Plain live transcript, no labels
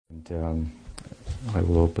And I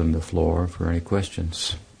will open the floor for any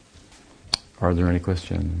questions. Are there any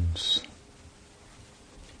questions?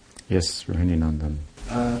 Yes, Rohini Nandan.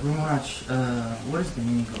 Guru Maharaj, what is the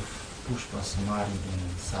meaning of Puspa Samadhi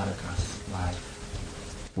in sadhaka's life?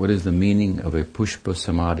 What is the meaning of a Puspa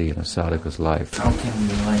Samadhi in a sadhaka's life? How can we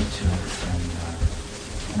relate to it?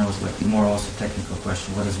 And it was like more also technical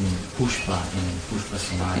question. What does mean Pushpa in Puspa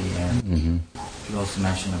Samadhi? And you also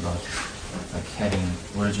mentioned about like having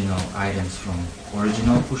original items from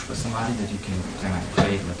original Puspa Samadhi that you can kind of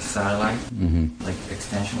create like satellite, like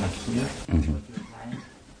extension, like here.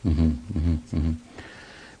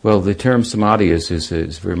 Well, the term samadhi is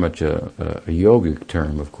very much a yogic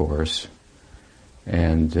term, of course,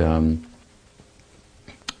 and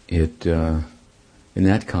it in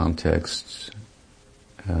that context,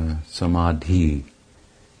 samadhi,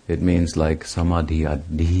 it means like samadhi.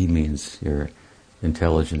 Adhi means your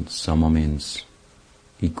intelligence. Sama means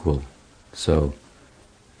equal. So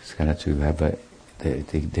it's kind of to have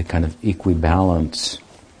the kind of equibalance,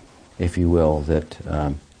 if you will, that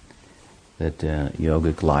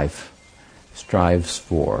yogic life strives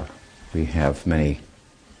for. We have many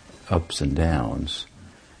ups and downs,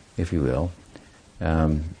 if you will,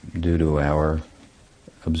 due to our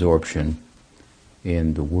absorption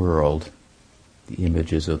in the world. The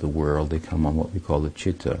images of the world, they come on what we call the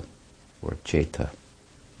chitta, or cheta.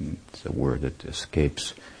 It's a word that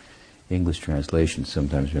escapes English translation,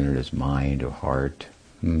 sometimes rendered as mind or heart.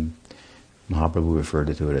 Mahaprabhu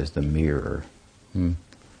referred to it as the mirror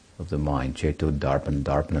of the mind. Cheto darpana.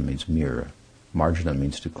 Darpana means mirror. Marjana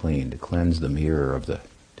means to clean, to cleanse the mirror of the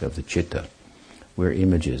chitta, where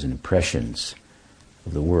images and impressions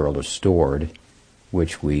of the world are stored,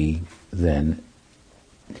 which we then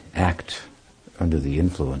act under the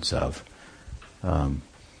influence of,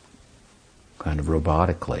 kind of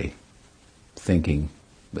robotically, thinking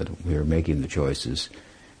that we are making the choices,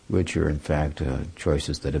 which are in fact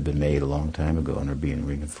choices that have been made a long time ago and are being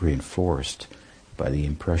reinforced by the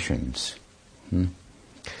impressions.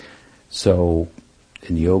 So,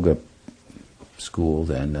 in yoga school,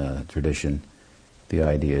 then tradition, the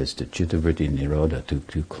idea is to chitta vritti nirodha,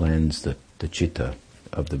 to cleanse the chitta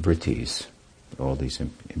of the vrittis, all these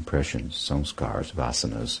impressions, samskars,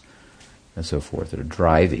 vasanas, and so forth, that are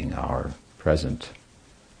driving our present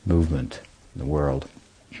movement in the world,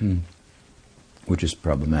 which is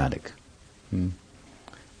problematic,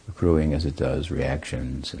 accruing as it does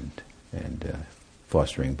reactions and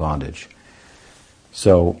fostering bondage.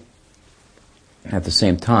 So, at the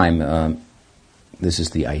same time, this is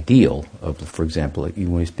the ideal of, for example,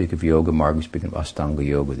 when we speak of yoga, Marg, we speak of Ashtanga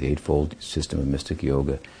Yoga, the Eightfold System of Mystic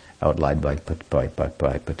Yoga, outlined by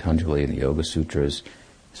Patanjali in the Yoga Sutras.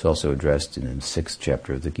 It's also addressed in the 6th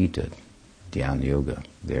chapter of the Gita, Dhyana Yoga.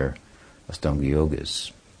 There, Ashtanga Yoga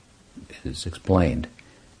is explained,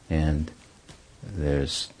 and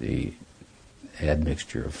there's the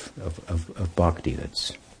admixture of bhakti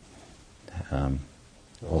that's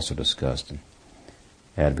also discussed and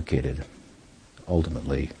advocated.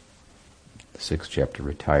 Ultimately, the 6th chapter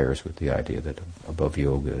retires with the idea that above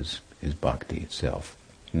yoga is bhakti itself.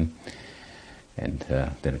 And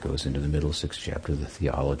then it goes into the middle 6th chapter, the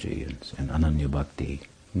theology, and ananya bhakti,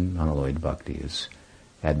 unalloyed bhakti is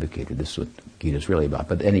advocated. This is what Gita is really about.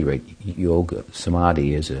 But at any rate, yoga,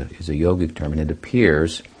 samadhi is a yogic term, and it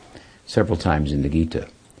appears several times in the Gita.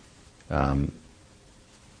 And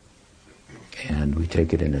we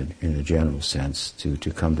take it in a general sense to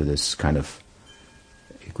come to this kind of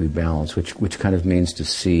equibalance, which kind of means to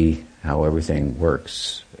see how everything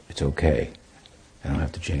works. It's okay. I don't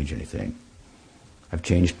have to change anything. I've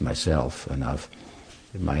changed myself enough.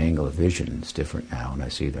 My angle of vision is different now, and I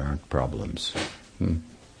see there aren't problems.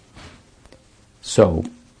 So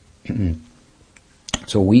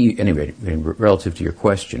we, anyway, relative to your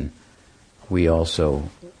question, we also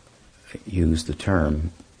use the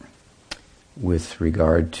term with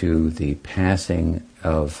regard to the passing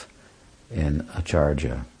of an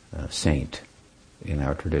acharya, a saint, in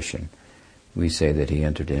our tradition. We say that he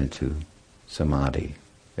entered into samadhi.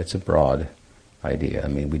 It's a broad idea. I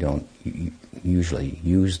mean, we don't usually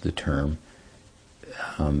use the term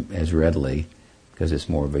as readily because it's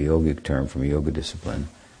more of a yogic term from a yoga discipline.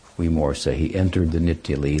 We more say he entered the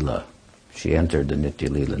Nitya Leela. She entered the Nitya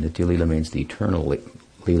Leela. Nitya Leela means the eternal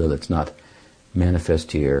Leela that's not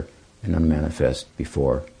manifest here and unmanifest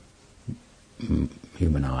before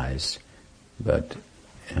human eyes, but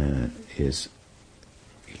is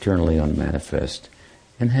eternally unmanifest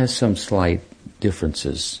and has some slight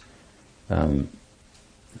differences than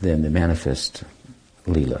the manifest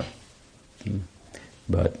Leela.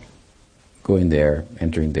 But going there,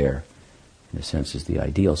 entering there, in a sense, is the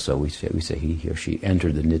ideal. So we say he or she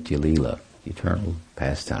entered the Nitya Leela, the eternal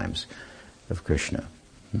pastimes of Krishna.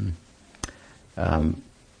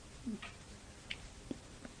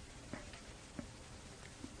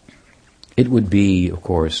 It would be, of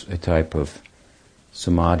course, a type of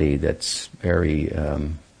samadhi that's very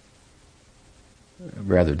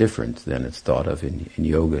rather different than it's thought of in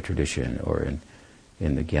yoga tradition or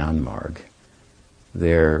in the Gyan Marg.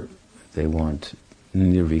 They want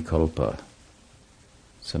nirvikalpa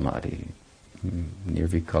samadhi,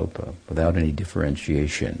 nirvikalpa, without any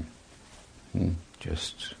differentiation,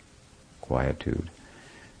 just quietude.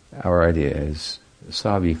 Our idea is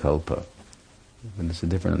savikalpa. And it's a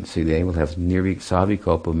different. See, they will have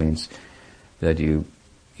savikalpa means that you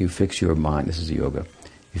fix your mind. This is yoga.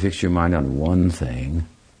 You fix your mind on one thing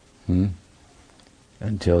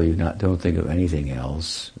until you don't think of anything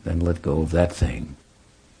else. Then let go of that thing.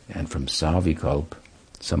 And from savikalpa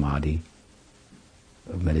samadhi,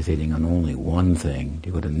 of meditating on only one thing,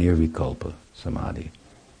 you go to nirvikalpa samadhi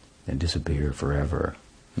and disappear forever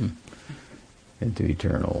into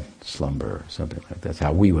eternal slumber, something like that. That's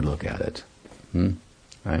how we would look at it.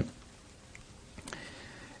 Right?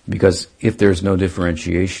 Because if there's no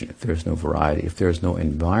differentiation, if there's no variety, if there's no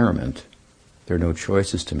environment, there are no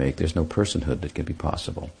choices to make, there's no personhood that can be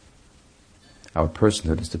possible. Our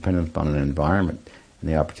personhood is dependent upon an environment and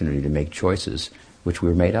the opportunity to make choices which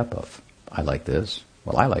we're made up of. I like this.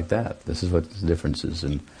 Well, I like that. This is what the differences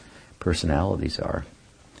in personalities are.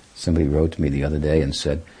 Somebody wrote to me the other day and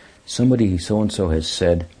said, somebody so-and-so has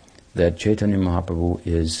said that Chaitanya Mahaprabhu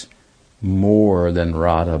is more than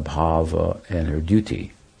Radha Bhava and her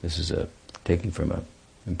duty. This is taking from an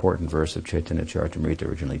important verse of Chaitanya Charitamrita,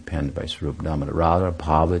 originally penned by Swarup Damodar. Radha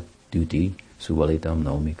Bhava duty suvalitam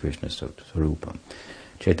nomi Krishna Swarupam.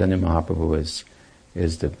 Chaitanya Mahaprabhu is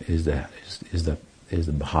the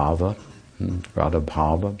bhava, Radha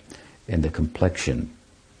Bhava, and the complexion,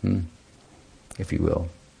 if you will,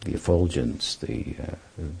 the effulgence, the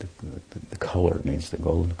color, means the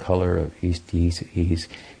golden color of he's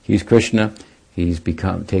Krishna. He's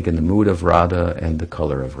taken the mood of Radha and the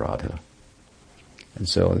color of Radha. And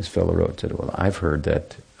so this fellow said, well, I've heard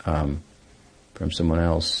that from someone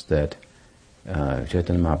else that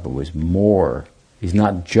Chaitanya Mahaprabhu was more. He's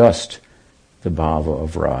not just the bhava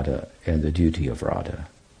of Radha and the duty of Radha.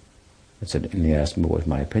 And he asked me what was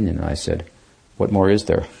my opinion, and I said, what more is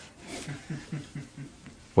there?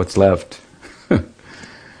 What's left? He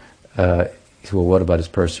said, well, what about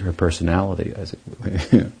her personality? I said,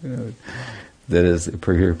 that is,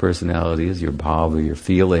 your personality is your bhava, your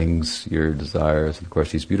feelings, your desires. And of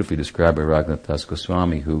course, he's beautifully described by Raghunath Das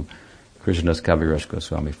Goswami, who Krishnadas Kaviraj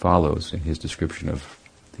Goswami follows in his description of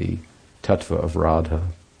the tattva of Radha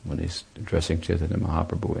when he's addressing Chaitanya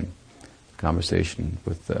Mahaprabhu in conversation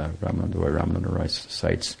with Ramananda Roy. Ramananda Roy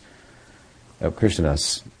cites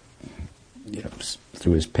Krishnadas,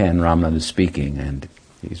 through his pen. Ramananda is speaking, and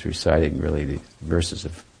he's reciting really the verses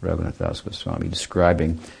of Raghunath Das Goswami,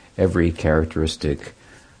 describing every characteristic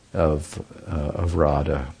of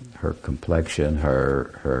Radha, her complexion,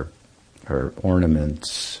 her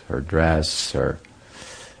ornaments, her dress, her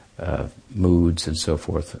moods, and so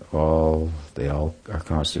forth. They all are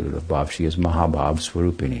constituted of bhav. She is Mahabhav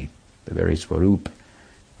Swarupini, the very Swarup.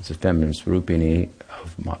 It's a feminine Swarupini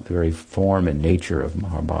of the very form and nature of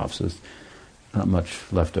Mahabhav. So there's not much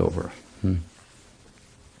left over.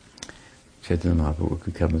 Chaitanya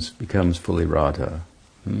Mahaprabhu becomes fully Radha.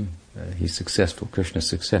 He's successful. Krishna is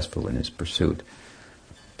successful in his pursuit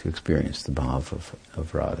to experience the bhav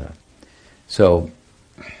of Radha. So,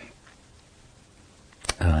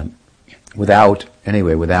 without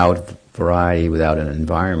variety, without an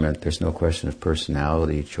environment, there's no question of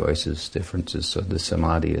personality, choices, differences. So the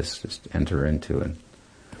samadhi is just enter into an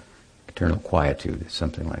eternal quietude,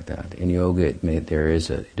 something like that. In yoga, it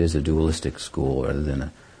is a dualistic school rather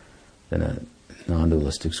than a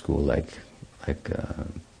non-dualistic school like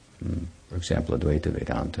for example, Advaita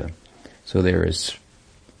Vedanta. So there is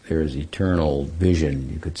eternal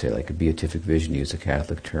vision, you could say, like a beatific vision, use a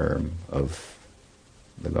Catholic term, of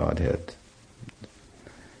the Godhead.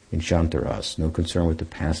 In Shantaras, no concern with the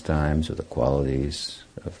pastimes or the qualities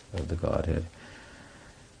of the Godhead.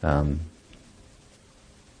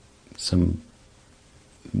 Some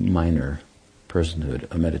minor personhood,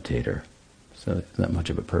 a meditator. So it's not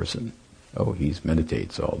much of a person. Oh, he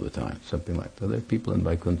meditates all the time, something like that. There are people in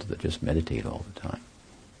Vaikuntha that just meditate all the time.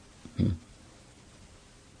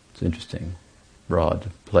 It's an interesting, broad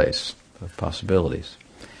place of possibilities.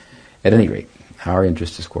 At any rate, our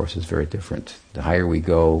interest, of course, is very different. The higher we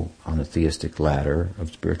go on the theistic ladder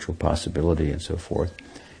of spiritual possibility and so forth,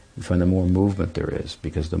 we find the more movement there is,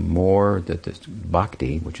 because the more that this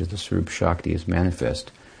bhakti, which is the Swarup Shakti, is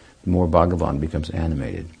manifest, the more Bhagavan becomes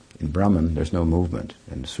animated. In Brahman, there's no movement,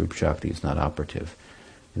 and Swarup Shakti is not operative.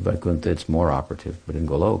 In Vaikuntha, it's more operative, but in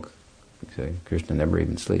Golok, Krishna never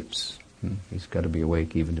even sleeps. He's got to be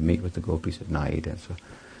awake even to meet with the gopis at night, and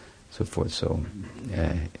so forth. So,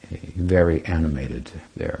 very animated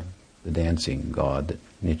there. The dancing god that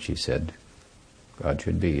Nietzsche said God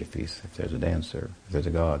should be. If there's a dancer, if there's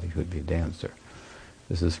a God, he should be a dancer.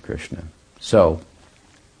 This is Krishna. So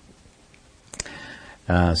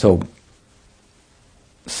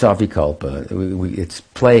Savikalpa, it's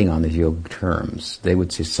playing on the yoga terms. They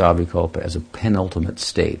would say Savikalpa as a penultimate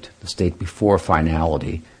state, the state before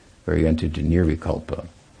finality, where you enter to Nirvikalpa.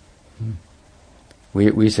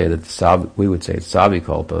 We say that we would say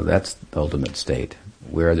Savikalpa, that's the ultimate state,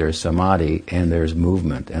 where there's samadhi and there's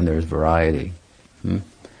movement and there's variety.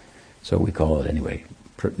 So we call it anyway,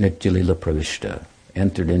 Nityalila Pravishta,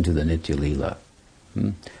 entered into the Nityalila.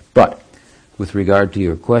 But with regard to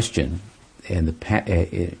your question, and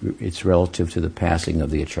it's relative to the passing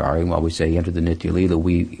of the Acharya, while we say enter the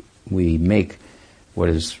Nityalila, we make what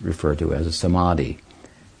is referred to as a samadhi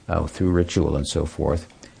through ritual and so forth,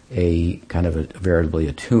 a kind of veritably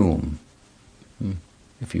a tomb,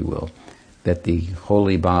 if you will, that the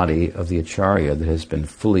holy body of the Acharya that has been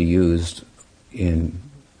fully used in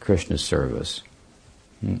Krishna's service.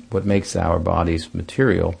 What makes our bodies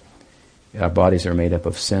material, our bodies are made up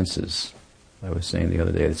of senses. I was saying the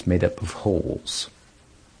other day, it's made up of holes.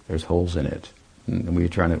 There's holes in it. And we're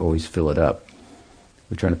trying to always fill it up.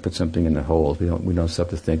 We're trying to put something in the holes. We don't stop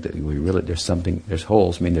to think that there's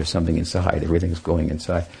holes, mean there's something inside. Everything's going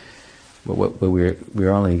inside. But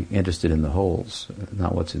we're only interested in the holes,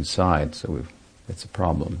 not what's inside, so that's a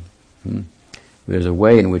problem. There's a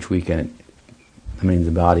way in which we can,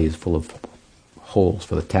 the body is full of holes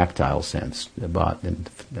for the tactile sense, and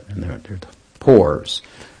there are pores,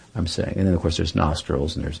 I'm saying. And then, of course, there's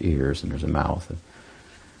nostrils, and there's ears, and there's a mouth.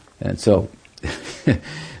 And so,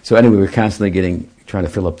 so anyway, we're constantly trying to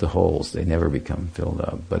fill up the holes. They never become filled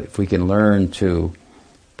up. But if we can learn to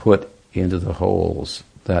put into the holes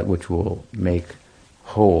that which will make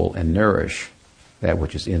whole and nourish that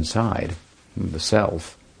which is inside, the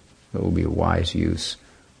self, that will be a wise use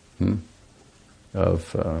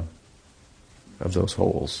of those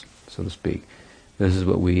holes, so to speak. This is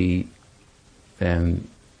what we then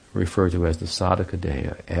refer to as the sadhaka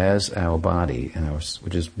deha, as our body,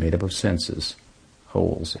 which is made up of senses,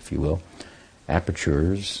 holes, if you will,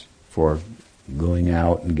 apertures for going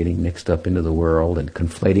out and getting mixed up into the world and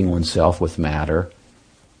conflating oneself with matter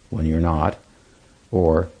when you're not,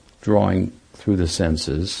 or drawing through the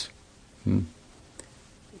senses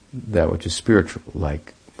that which is spiritual,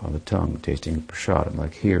 like on the tongue, tasting the prasadam,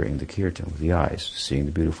 like hearing the kirtan with the eyes, seeing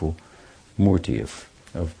the beautiful murti of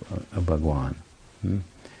Bhagwan, and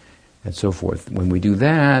so forth. When we do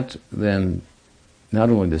that, then not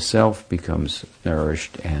only the self becomes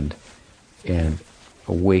nourished and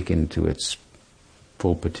awakened to its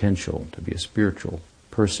full potential to be a spiritual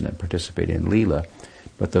person and participate in Leela,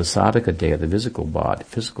 but the sadhaka deha, the visible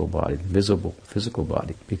physical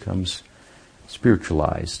body, becomes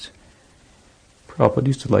spiritualized. Prabhupada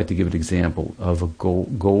used to like to give an example of a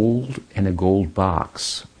gold and a gold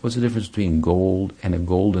box. What's the difference between gold and a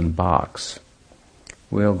golden box?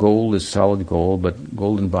 Well, gold is solid gold, but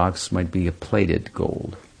golden box might be a plated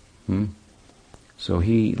gold. So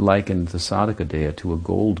he likened the sadhaka deha to a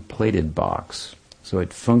gold-plated box. So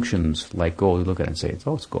it functions like gold. You look at it and say, it's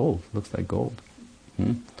gold. It looks like gold.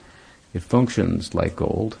 It functions like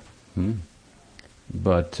gold,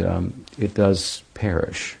 but it does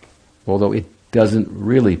perish. Although it doesn't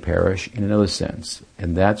really perish in another sense.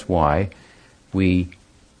 And that's why we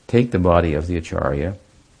take the body of the Acharya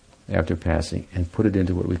after passing and put it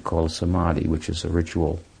into what we call samadhi, which is a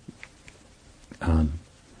ritual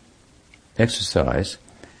exercise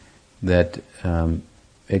that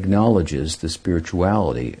acknowledges the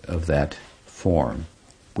spirituality of that form,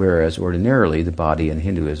 whereas ordinarily the body in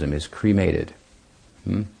Hinduism is cremated.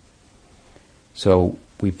 So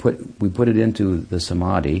we put it into the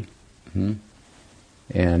samadhi,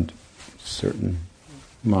 and certain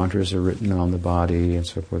mantras are written on the body and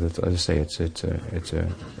so forth. As I say, it's a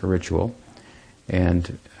ritual,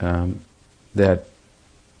 and that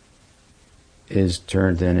is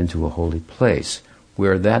turned then into a holy place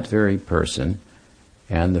where that very person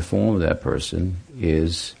and the form of that person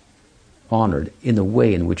is honored in the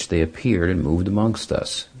way in which they appeared and moved amongst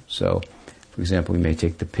us. So, for example, we may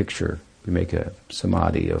take the picture, we make a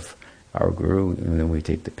samadhi of our guru, and then we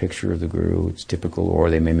take the picture of the guru, it's typical, or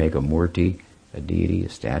they may make a murti, a deity, a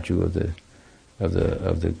statue of of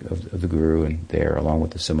the guru, and there, along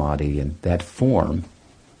with the samadhi, and that form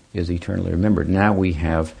is eternally remembered. Now we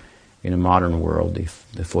have, in a modern world,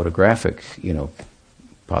 the photographic,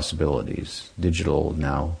 possibilities, digital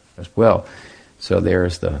now as well. So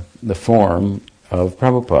there's the form of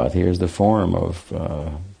Prabhupada. Here's the form of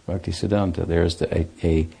Bhaktisiddhanta. There's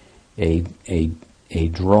a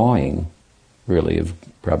drawing, really, of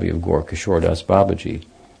Gaur Kishore Das Babaji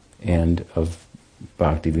and of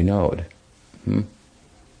Bhakti Vinod.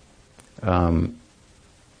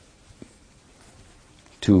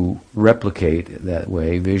 To replicate that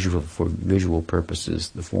way, for visual purposes,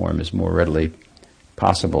 the form is more readily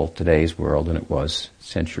possible today's world than it was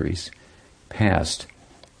centuries past.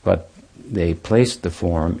 But they placed the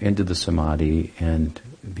form into the samadhi and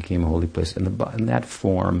it became a holy place. And in that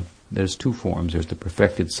form, there's two forms. There's the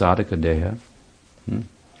perfected sadhaka deha.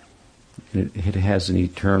 It has an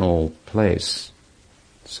eternal place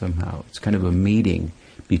somehow. It's kind of a meeting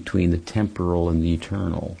between the temporal and the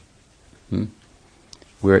eternal.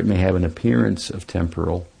 Where it may have an appearance of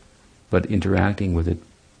temporal, but interacting with it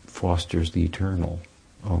fosters the eternal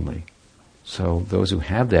only. So those who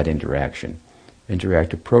have that interact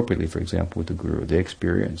appropriately, for example, with the Guru. They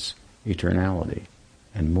experience eternality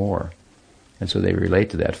and more. And so they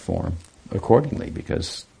relate to that form accordingly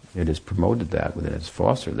because it has promoted that within, it's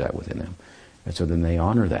fostered that within them. And so then they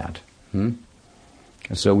honor that. And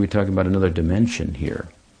so we're talking about another dimension here,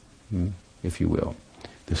 if you will.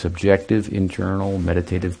 The subjective, internal,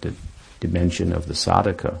 meditative dimension of the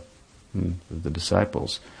sadhaka, of the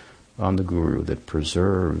disciples, on the Guru that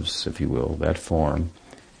preserves, if you will, that form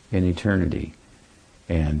in eternity.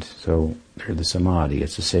 And so the samadhi,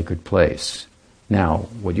 it's a sacred place. Now,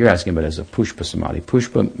 what you're asking about is a Puspa Samadhi.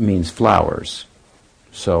 Pushpa means flowers.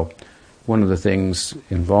 So one of the things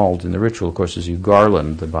involved in the ritual, of course, is you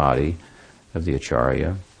garland the body of the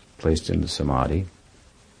acharya, placed in the samadhi,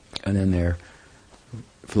 and then there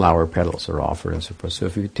flower petals are offered and so forth. So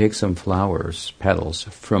if you take some petals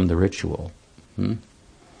from the ritual,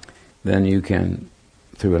 then you can,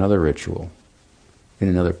 through another ritual, in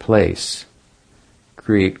another place,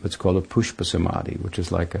 create what's called a Pushpa Samadhi, which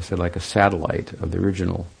is, like I said, like a satellite of the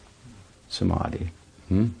original Samadhi.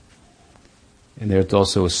 And there's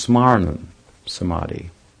also a Smarna Samadhi,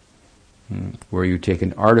 where you take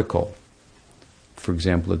an article, for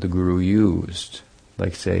example, that the Guru used,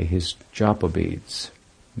 like, say, his japa beads,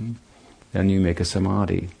 then you make a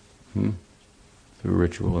Samadhi through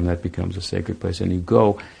ritual, and that becomes a sacred place. And you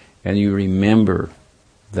go and you remember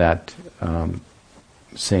that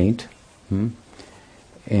saint,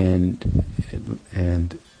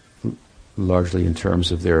 and largely in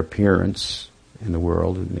terms of their appearance in the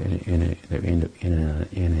world, in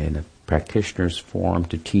a practitioner's form,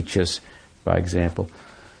 to teach us, by example,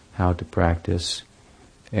 how to practice.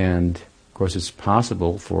 And of course, it's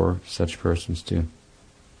possible for such persons to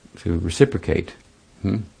reciprocate.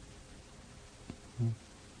 And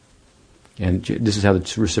this is how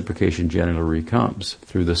the reciprocation generally comes,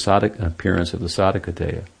 through the appearance of the sadhaka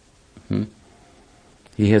deha.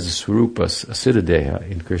 He has a swarupa, a siddha deha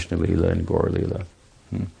in Krishna Lila and Gaur Lila.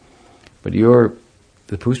 But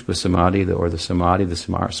the Puspa Samadhi, or the Samadhi, the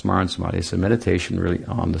Smaran Samadhi, is a meditation really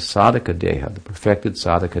on the sadhaka deha, the perfected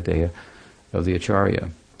sadhaka deha of the acharya.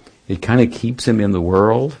 It kind of keeps him in the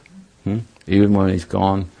world, even when he's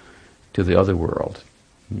gone to the other world.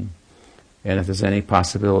 And if there's any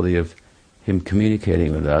possibility of him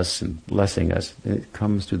communicating with us and blessing us, it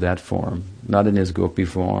comes to that form, not in his gopi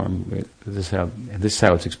form. This is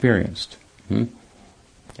how it's experienced. And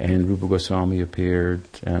Rupa Goswami appeared,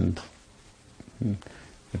 and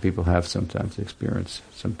people have sometimes experienced.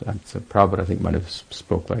 Sometimes Prabhupada, I think, might have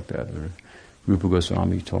spoke like that. Or Rupa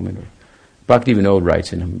Goswami told me. Bhakti Vinod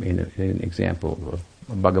writes in an example of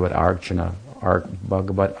Bhagavad Archana,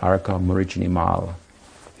 Bhagavad Arka Murichini Mala,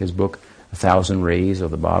 his book, 1,000 Rays of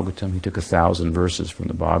the Bhagavatam. He took 1,000 verses from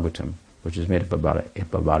the Bhagavatam, which is made up of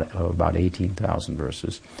about 18,000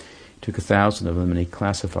 verses. He took 1,000 of them and he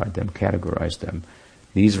classified them, categorized them.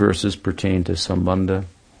 These verses pertain to Sambandha,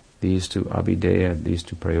 these to Abhideya, these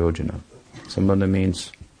to Prayojana. Sambandha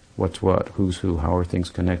means what's what, who's who, how are things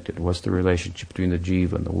connected, what's the relationship between the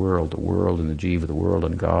jiva and the world and the jiva, the world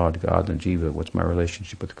and God and jiva, what's my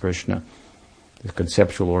relationship with Krishna. The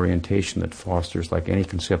conceptual orientation that fosters, like any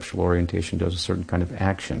conceptual orientation, does a certain kind of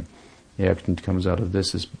action. The action that comes out of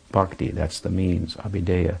this is bhakti, that's the means,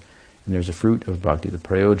 abhideya. And there's a fruit of bhakti, the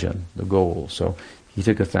prayojan, the goal. So he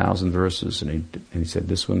took 1,000 verses and he said,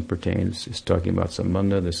 this one is talking about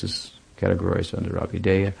sambandha, this is categorized under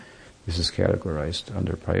abhideya, this is categorized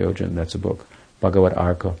under prayojan. That's a book, Bhagavad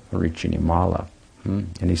Arka Marichini Mala.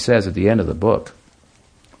 And he says at the end of the book,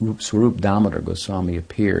 Swarup Damodar Goswami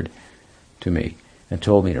appeared to me and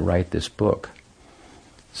told me to write this book.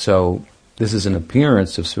 So this is an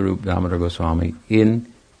appearance of Swarup Damodar Goswami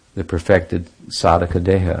in the perfected sadhaka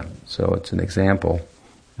deha. So it's an example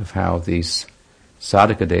of how these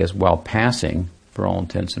sadhaka dehas, while passing, for all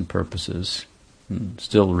intents and purposes,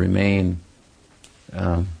 still remain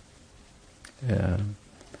in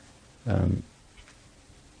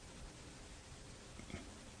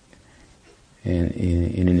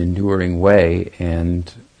an enduring way,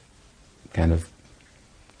 and kind of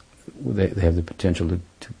they have the potential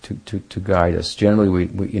to guide us. Generally,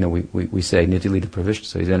 we say Nitya-lita Pravishta,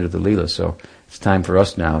 so he's entered the Leela. So it's time for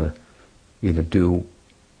us now to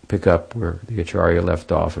pick up where the Acharya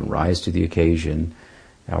left off and rise to the occasion,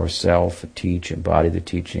 ourself, teach, embody the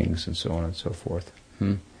teachings, and so on and so forth.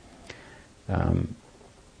 And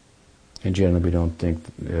generally, we don't think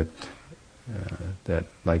that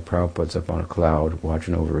like Prabhupada's up on a cloud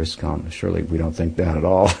watching over ISKCON. Surely we don't think that at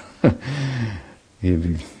all.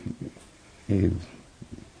 He'd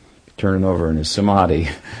turning over in his samadhi,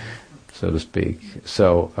 so to speak.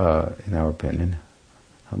 So, in our opinion,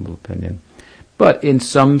 humble opinion. But in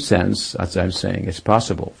some sense, as I'm saying, it's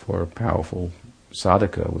possible for a powerful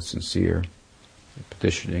sadhaka with sincere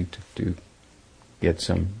petitioning to get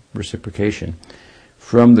some reciprocation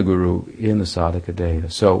from the Guru in the sadhaka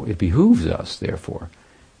deha. So it behooves us, therefore,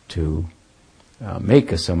 to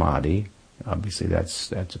make a samadhi. Obviously,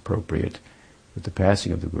 that's appropriate with the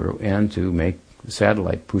passing of the Guru, and to make the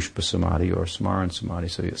satellite Puspa Samadhi or Smaran Samadhi.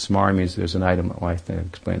 So Smaran means there's an item. I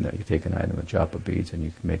explained that you take an item of japa beads and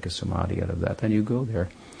you can make a samadhi out of that. Then you go there,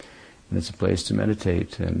 and it's a place to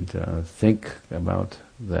meditate and think about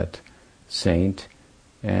that saint.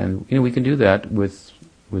 And we can do that with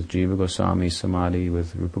Jiva Goswami Samadhi,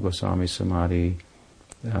 with Rupa Goswami Samadhi.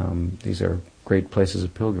 These are great places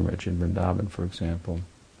of pilgrimage in Vrindavan, for example.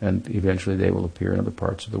 And eventually they will appear in other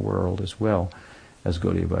parts of the world as well, as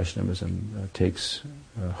Gaudiya Vaishnavism takes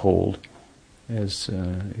hold, as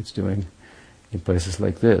it's doing in places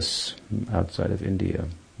like this, outside of India.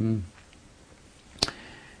 And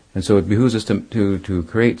so it behooves us to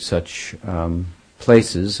create such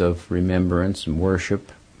places of remembrance and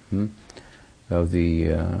worship of the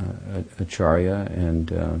Acharya,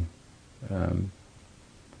 and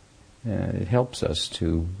it helps us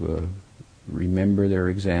to remember their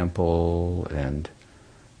example and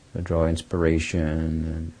draw inspiration,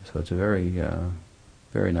 and so it's a very,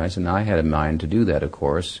 very nice. And I had in mind to do that, of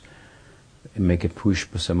course, and make it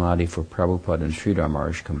Puspa Samadhi for Prabhupada and Sridhar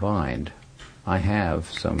Maharaj combined. I have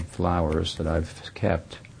some flowers that I've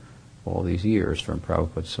kept all these years from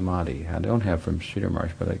Prabhupada's Samadhi. I don't have from Sridhar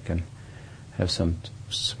Maharaj, but I can have some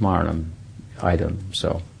Smaranam item,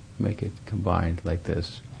 so make it combined like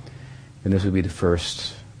this. And this would be the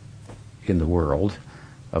first in the world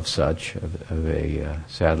of such, of a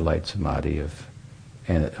satellite samadhi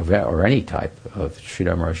or any type of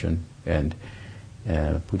Sridhar Maharaj and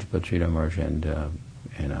Pujapad Sridhar Maharaj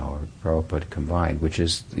and our Prabhupada combined, which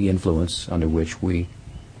is the influence under which we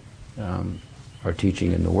are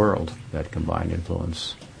teaching in the world. That combined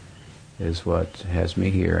influence is what has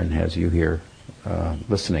me here and has you here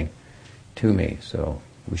listening to me. So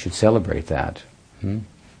we should celebrate that.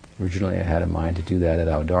 Originally I had in mind to do that at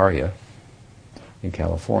Audarya in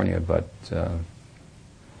California, but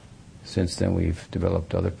since then we've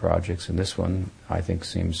developed other projects, and this one I think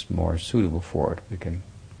seems more suitable for it. We can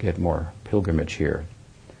get more pilgrimage here.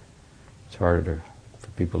 It's harder for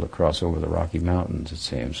people to cross over the Rocky Mountains, it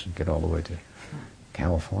seems, and get all the way to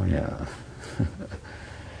California.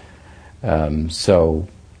 So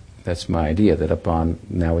that's my idea, that up on,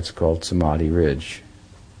 now it's called Samadhi Ridge.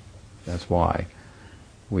 That's why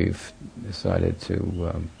we've decided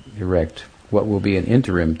to erect what will be an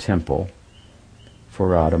interim temple for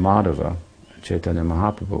Radha Madhava, Chaitanya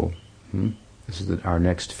Mahaprabhu. This is our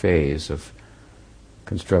next phase of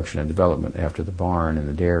construction and development after the barn and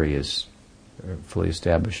the dairy is fully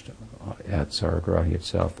established at Saragrahi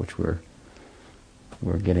itself, which we're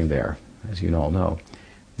getting there, as you all know.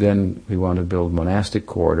 Then we want to build monastic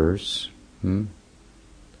quarters. For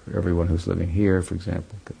everyone who's living here, for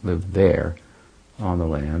example, could live there on the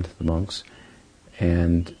land, the monks,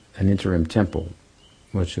 and an interim temple,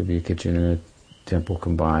 which will be a kitchen and a temple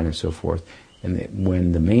combined and so forth. And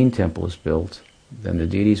when the main temple is built, then the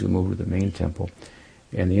deities will move to the main temple,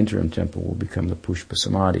 and the interim temple will become the Puspa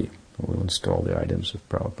Samadhi. We'll install the items of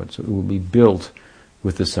Prabhupada. So it will be built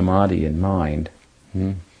with the Samadhi in mind,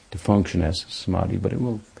 to function as a Samadhi, but it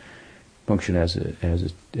will function as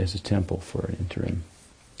a temple for an interim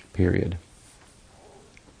period.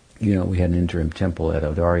 We had an interim temple at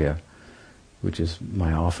Audarya, which is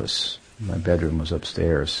my office My bedroom was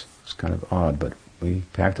upstairs. It's kind of odd, but we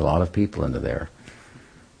packed a lot of people into there,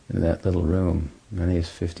 in that little room. Many as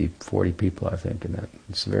 50, 40 people, I think, in that.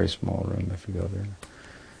 It's a very small room if you go there.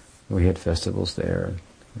 We had festivals there.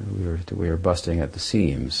 We were busting at the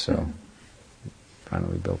seams, so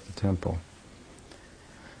finally we built the temple.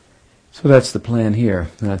 So that's the plan here.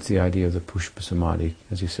 That's the idea of the Puspa Samadhi,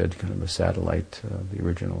 as you said, kind of a satellite of the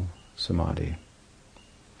original Samadhi.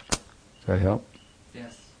 Does that help?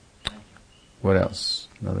 Yes. What else?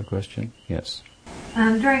 Another question? Yes.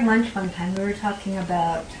 During lunch one time, we were talking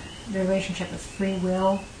about the relationship of free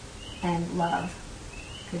will and love.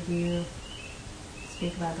 Could you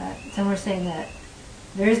speak about that? Some were saying that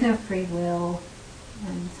there is no free will,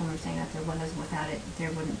 and some were saying that there was, without it,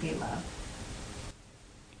 there wouldn't be love.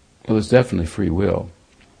 Well, there's definitely free will,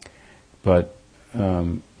 but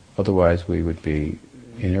otherwise we would be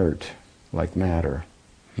inert, like matter.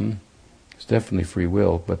 It's definitely free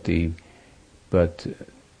will, but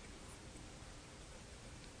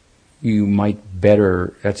you might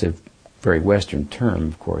better, that's a very Western term,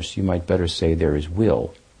 of course, you might better say there is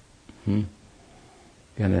will, and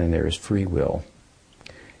then there is free will,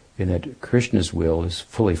 in that Krishna's will is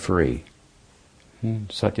fully free.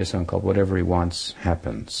 Satya Sankalpa, whatever he wants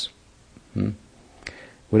happens.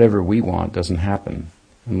 Whatever we want doesn't happen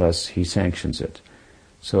unless he sanctions it.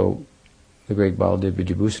 So the great Baladev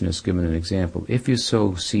Vijayabhushan has given an example. If you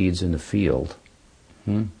sow seeds in the field,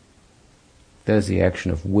 that is the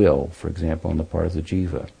action of will, for example, on the part of the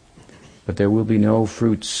jiva. But there will be no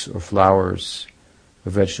fruits or flowers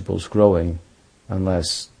or vegetables growing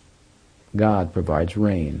unless God provides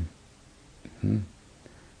rain.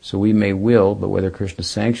 So we may will, but whether Krishna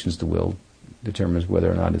sanctions the will determines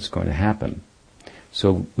whether or not it's going to happen.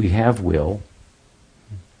 So we have will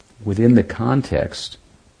within the context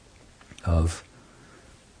of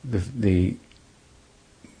the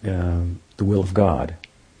will of God.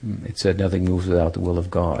 It said nothing moves without the will of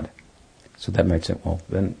God. So that might say, well,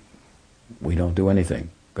 then we don't do anything.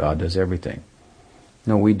 God does everything.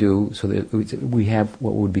 No, we do. So that we have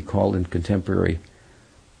what would be called in contemporary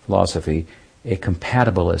philosophy a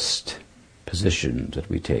compatibilist position that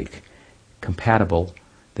we take. Compatible,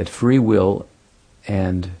 that free will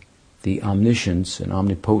and the omniscience and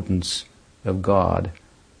omnipotence of God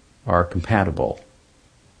are compatible.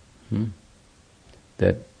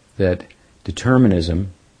 That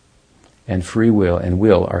determinism and free will and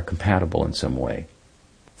will are compatible in some way.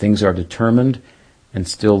 Things are determined and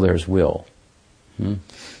still there's will.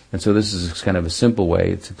 And so this is kind of a simple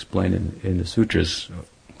way. It's explained in the sutras,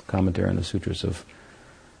 commentary on the sutras of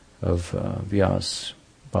Vyas,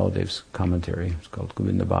 Baladev's commentary. It's called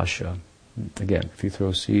Govinda Bhashya. Again, if you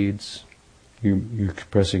throw seeds, you're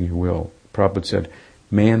expressing your will. Prabhupada said,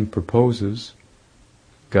 man proposes,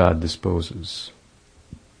 God disposes.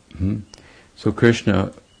 So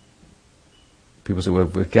Krishna, people say,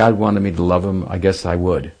 well, if God wanted me to love him, I guess I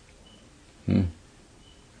would. When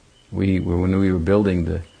we were building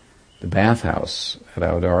the bathhouse at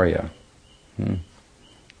Audarya,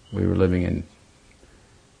 we were living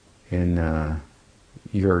in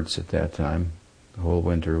yurts at that time. The whole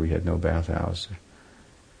winter we had no bathhouse,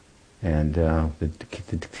 and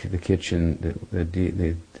the kitchen,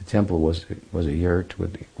 the temple was a yurt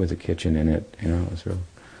with a kitchen in it. You know, it was real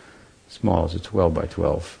small. It was a 12 by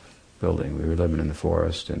 12 building. We were living in the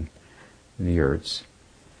forest and in the yurts,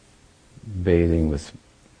 bathing with,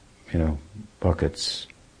 buckets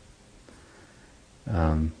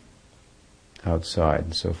outside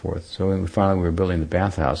and so forth. So when finally we were building the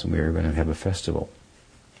bathhouse and we were going to have a festival,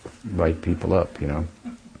 invite people up,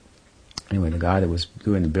 Anyway, the guy that was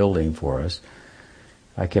doing the building for us,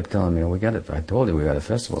 I kept telling him, I told you we got a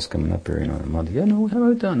festival's coming up here, in a month. Yeah, no, we'll have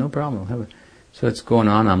it done, no problem. So it's going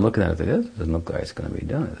on, I'm looking at it, it doesn't look like it's going to be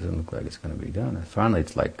done. It doesn't look like it's going to be done. And finally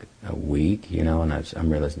it's like a week, and I'm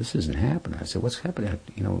realizing this isn't happening. I said, what's happening?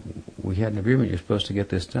 We had an agreement, you're supposed to get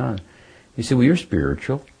this done. He said, well, you're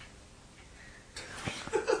spiritual.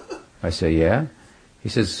 I say, yeah. He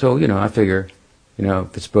says, so, I figure,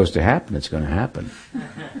 if it's supposed to happen, it's going to happen.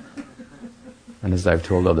 And as I've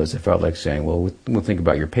told others, I felt like saying, well, we'll think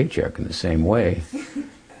about your paycheck in the same way.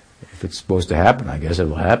 If it's supposed to happen, I guess it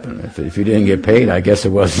will happen. If you didn't get paid, I guess it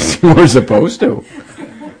wasn't you were supposed to.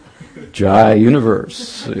 Jai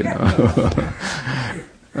universe,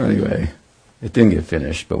 Anyway, it didn't get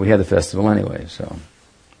finished, but we had the festival anyway, so.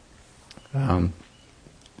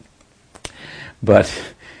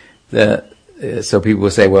 So people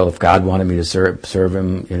would say, well, if God wanted me to serve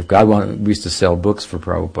him, if God wanted, we used to sell books for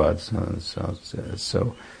Prabhupada,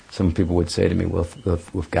 so some people would say to me, well,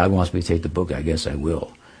 if God wants me to take the book, I guess I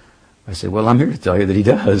will. I said, well, I'm here to tell you that he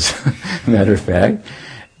does, matter of fact.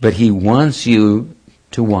 But He wants you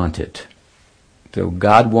to want it. So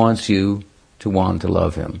God wants you to want to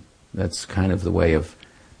love Him. That's kind of the way of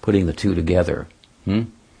putting the two together.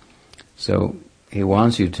 So He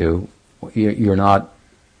wants you to. You're not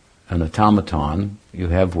an automaton. You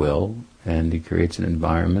have will, and He creates an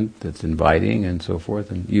environment that's inviting and so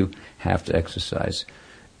forth, and you have to exercise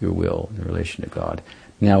your will in relation to God.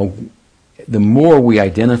 Now, the more we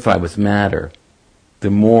identify with matter, the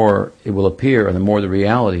more it will appear, and the more the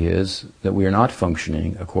reality is that we are not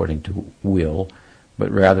functioning according to will, but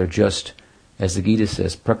rather just, as the Gita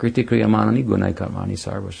says, prakriti kriyamanani gunai karmani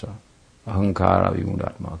sarvasa ahankara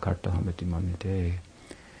vimudatma kartahamiti manyate.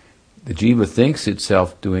 The jiva thinks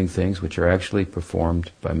itself doing things which are actually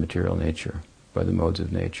performed by material nature, by the modes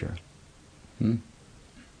of nature.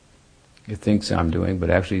 It thinks I'm doing, but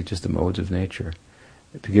actually it's just the modes of nature.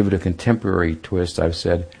 To give it a contemporary twist, I've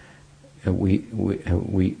said we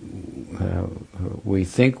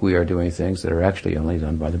think we are doing things that are actually only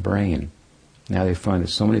done by the brain. Now they find that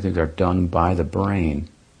so many things are done by the brain,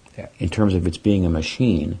 in terms of its being a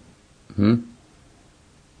machine,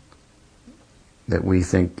 that we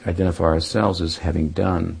think identify ourselves as having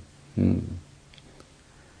done.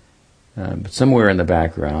 But somewhere in the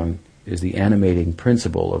background is the animating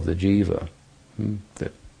principle of the jiva.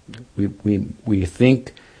 That we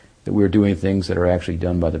think that we're doing things that are actually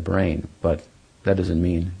done by the brain, but that doesn't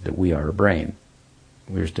mean that we are a brain.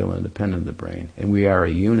 We're still independent of the brain, and we are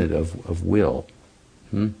a unit of will,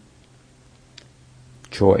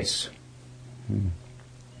 choice.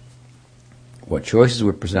 What choices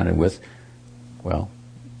we're presented with, well,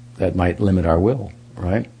 that might limit our will,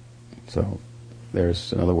 right? So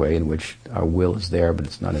there's another way in which our will is there, but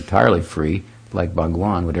it's not entirely free. Like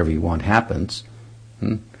Bhagwan, whatever you want happens.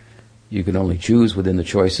 You can only choose within the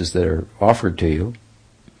choices that are offered to you.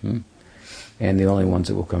 And the only ones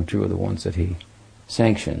that will come true are the ones that He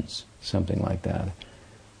sanctions, something like that.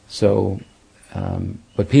 So,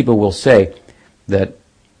 but people will say that,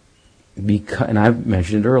 and I've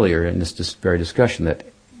mentioned it earlier in this very discussion, that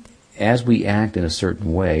as we act in a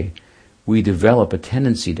certain way, we develop a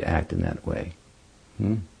tendency to act in that way.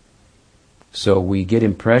 So we get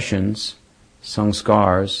impressions,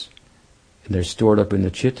 sanskars, and they're stored up in the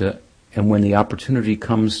citta, and when the opportunity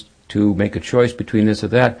comes to make a choice between this or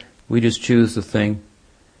that, we just choose the thing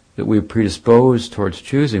that we're predisposed towards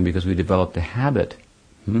choosing because we developed a habit.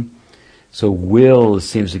 So will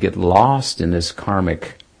seems to get lost in this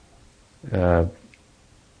karmic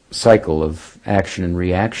cycle of action and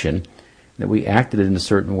reaction, that we acted in a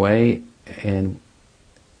certain way, and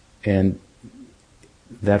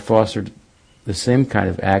that fostered the same kind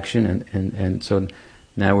of action, and so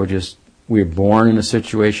now we're born in a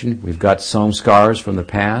situation, we've got samskars from the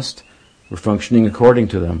past, we're functioning according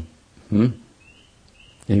to them. And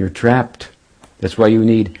you're trapped. That's why you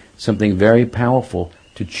need something very powerful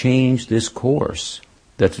to change this course.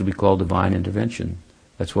 That's what we call divine intervention.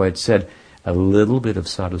 That's why it said a little bit of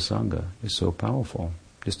sadhusanga is so powerful.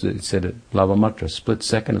 It said a lavamatra, split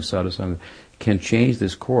second of sadhusanga, can change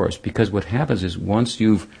this course, because what happens is once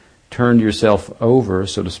you've turned yourself over,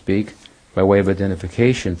 so to speak, by way of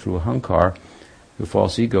identification through ahankar, through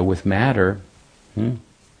false ego, with matter,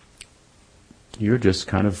 you're just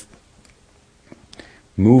kind of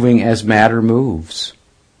moving as matter moves.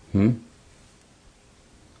 And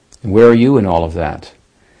where are you in all of that?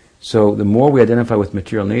 So the more we identify with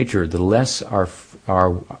material nature, the less our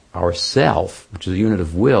self, which is a unit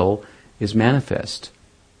of will, is manifest.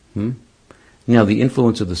 Now the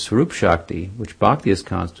influence of the Swarup Shakti, which Bhakti is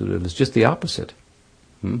constitutive, is just the opposite.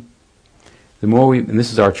 The more and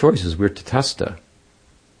this is our choices, we're tatastha.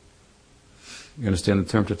 You understand the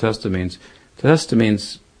term tatastha means? Tatastha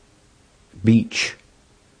means beach.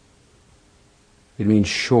 It means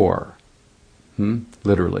shore.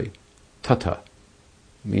 Literally. Tata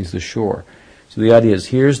means the shore. So the idea is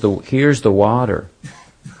here's the water.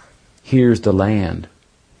 Here's the land.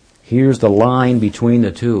 Here's the line between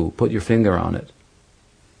the two. Put your finger on it.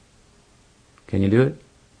 Can you do it?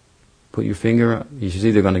 Put your finger on it. It's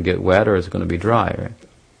either going to get wet or it's going to be dry, right?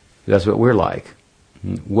 That's what we're like.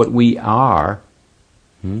 What we are,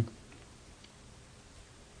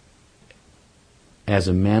 as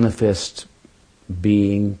a manifest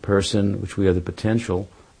being, person, which we have the potential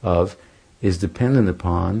of, is dependent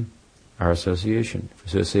upon our association. If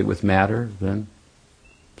we associate with matter, then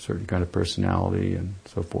a certain kind of personality and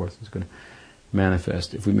so forth is going to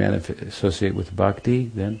manifest. If we associate with bhakti,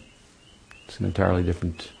 then it's an entirely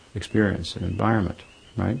different experience and environment,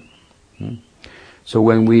 right? So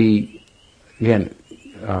when we, again,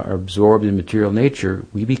 are absorbed in material nature,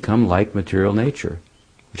 we become like material nature,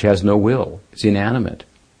 which has no will. It's inanimate.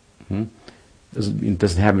 It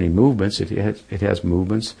doesn't have any movements. It has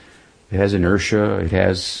movements. It has inertia. It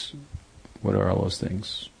has, what are all those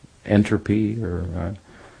things? Entropy or...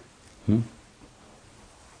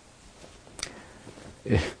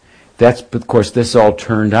 That's, of course, this is all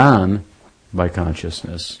turned on by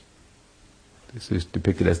consciousness. This is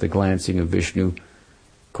depicted as the glancing of Vishnu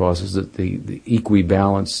causes the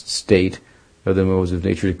equibalanced state of the modes of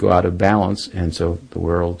nature to go out of balance, and so the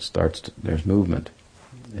world there's movement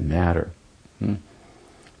in matter.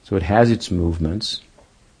 So it has its movements.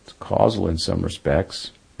 It's causal in some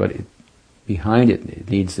respects, but behind it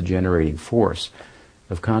needs the generating force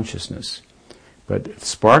of consciousness. But the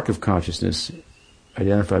spark of consciousness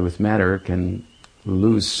identified with matter can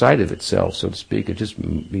lose sight of itself, so to speak. It just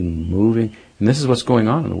be moving. And this is what's going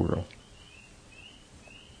on in the world.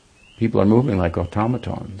 People are moving like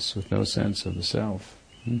automatons with no sense of the self.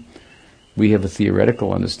 We have a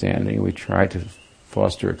theoretical understanding. We try to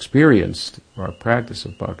foster experience or our practice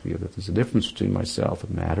of bhakti, that there's a difference between myself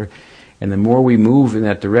and matter. And the more we move in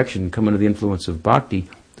that direction, come under the influence of bhakti,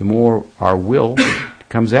 the more our will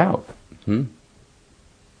comes out.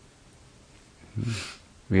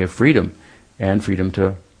 We have freedom, and freedom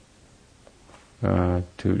to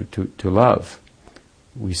love.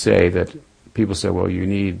 We say that people say, well, you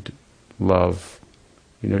need love.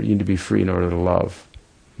 You need to be free in order to love.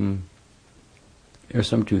 There's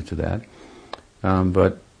some truth to that.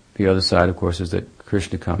 But the other side, of course, is that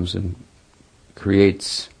Krishna comes and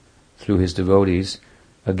creates, through his devotees,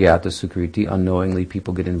 agyata sukriti. Unknowingly,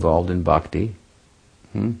 people get involved in bhakti.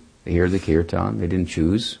 They hear the kirtan. They didn't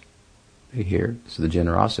choose. They hear. It's the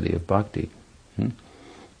generosity of bhakti.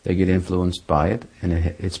 They get influenced by it, and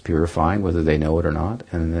it's purifying, whether they know it or not.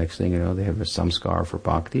 And the next thing you know, they have a samskar for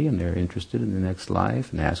bhakti, and they're interested in the next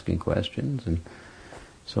life, and asking questions, and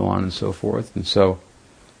so on and so forth. And so,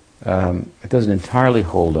 it doesn't entirely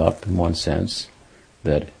hold up, in one sense,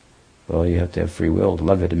 that, well, you have to have free will to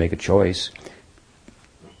love. You have to make a choice.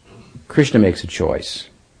 Krishna makes a choice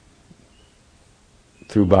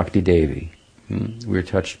through Bhakti Devi. We're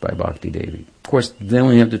touched by Bhakti Devi. Of course, then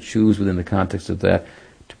we have to choose within the context of that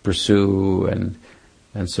to pursue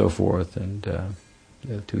and so forth. And to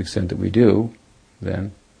the extent that we do,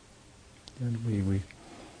 then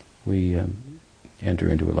we enter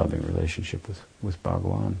into a loving relationship with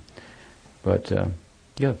Bhagawan. But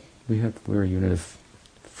we're a unit of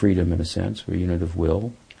freedom in a sense. We're a unit of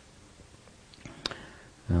will.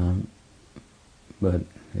 But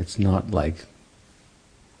it's not like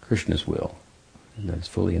Krishna's will. That is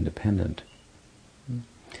fully independent.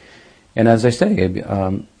 And as I say,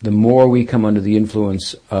 the more we come under the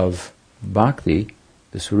influence of bhakti,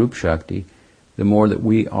 the Swarup Shakti, the more that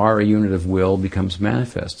we are a unit of will becomes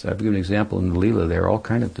manifest. I've given an example in the Leela. There are all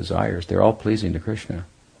kind of desires. They're all pleasing to Krishna.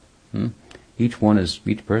 Each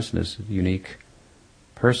person is a unique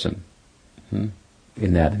person in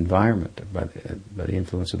that environment, by the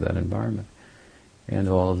influence of that environment. And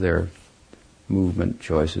all of their movement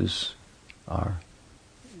choices are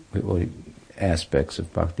aspects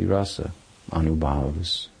of bhakti rasa,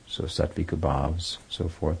 anubhavas, so sattvika bhavas, so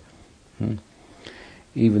forth.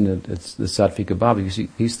 Even it's the sattvika bhava, you see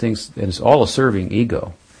these things, and it's all a serving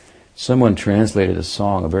ego. Someone translated a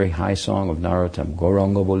song, a very high song of Narottam,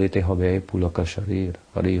 Gauranga bolite habe pulaka sharir,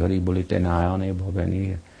 Hari Hari bolite nayane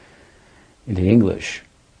bhavanir, into English,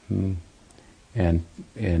 and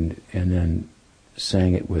then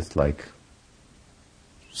sang it with like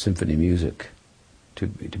symphony music to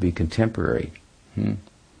be contemporary.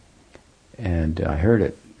 And I heard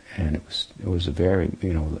it, and it was a very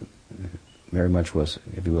much was,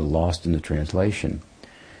 if you were, lost in the translation.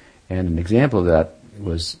 And an example of that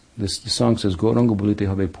was the song says, Gauranga bolite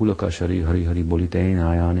habe pulaka shari hari hari bolite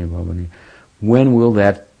nayane bhavani. When will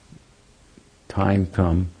that time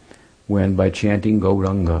come when by chanting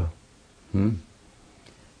Gauranga,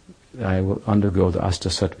 I will undergo the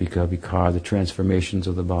Astasatvika Vikar, the transformations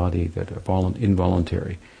of the body that are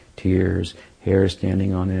involuntary. Tears, hair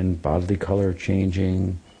standing on end, bodily color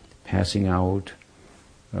changing, passing out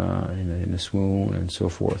in a swoon, and so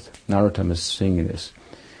forth. Narottam is singing this.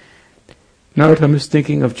 Narottam is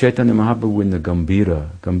thinking of Chaitanya Mahaprabhu in the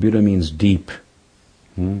Gambhira. Gambhira means deep.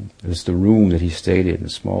 It's the room that he stayed in, the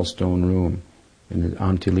small stone room, in the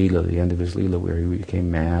Antilila, the end of his Leela, where he became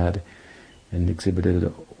mad and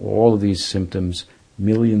exhibited all of these symptoms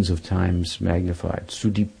millions of times magnified.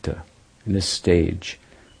 Sudipta, in this stage,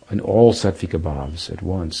 and all sattvika bhavas at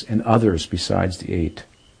once, and others besides the 8.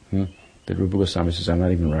 That Rupa Goswami says, I'm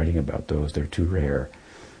not even writing about those, they're too rare.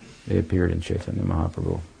 They appeared in Chaitanya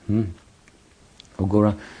Mahaprabhu.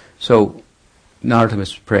 Ogura. So, Narottam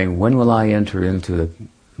is praying, when will I enter into the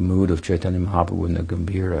mood of Chaitanya Mahaprabhu in the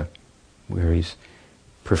Gambhira? where he's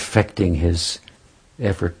perfecting his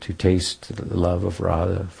effort to taste the love of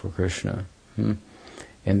Radha for Krishna.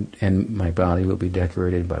 And my body will be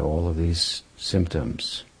decorated by all of these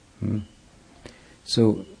symptoms.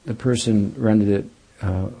 So the person rendered it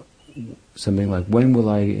something like, when will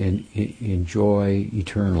I enjoy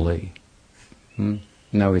eternally?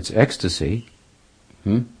 Now it's ecstasy,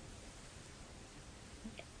 and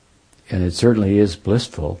it certainly is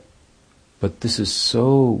blissful, but this is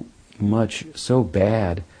so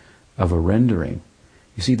bad of a rendering.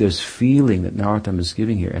 You see, there's feeling that Narottam is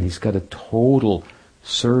giving here, and he's got a total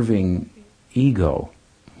serving ego.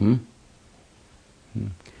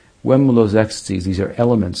 When will those ecstasies, these are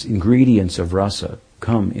elements, ingredients of rasa,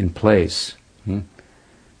 come in place?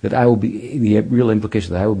 That I will be, the real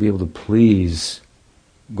implication that I will be able to please,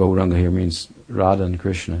 Gauranga here means Radha and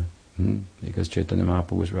Krishna, because Chaitanya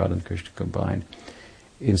Mahaprabhu was Radha and Krishna combined,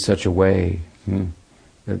 in such a way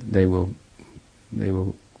that they will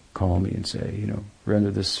call me and say,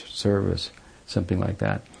 render this service, something like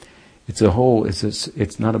that.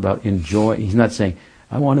 It's not about enjoy. He's not saying,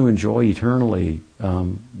 I want to enjoy eternally.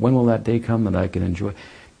 When will that day come that I can enjoy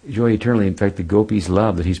eternally? In fact, the gopis'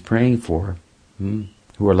 love that he's praying for, who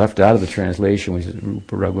are left out of the translation, which is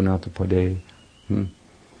Rupa Raghunatha Pade.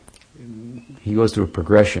 He goes through a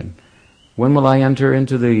progression. When will I enter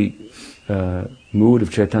into the mood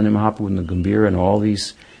of Chaitanya Mahaprabhu and the Gambhira, and all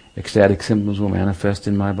these ecstatic symptoms will manifest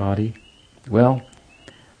in my body? Well,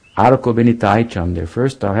 Arako Benitai Chamde.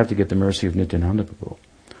 First, I'll have to get the mercy of Nityananda Prabhu.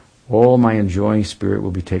 All my enjoying spirit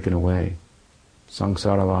will be taken away.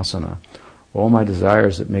 Samsara Vasana. All my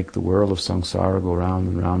desires that make the world of samsara go round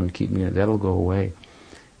and round and keep me in it, that'll go away.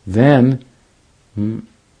 Then,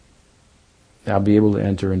 I'll be able to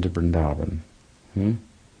enter into Vrindavan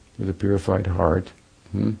with a purified heart.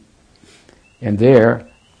 And there,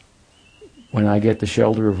 when I get the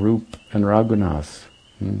shelter of Rup and Raghunath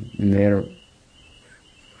in their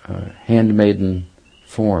handmaiden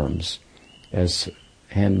forms as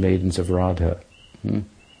handmaidens of Radha,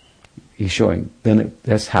 he's showing, then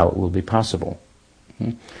that's how it will be possible.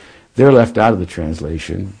 They're left out of the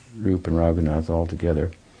translation, Rup and Raghunath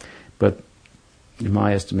altogether. But in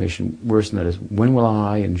my estimation, worse than that is, when will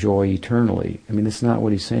I enjoy eternally? I mean, that's not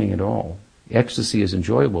what he's saying at all. Ecstasy is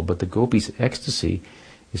enjoyable, but the gopis' ecstasy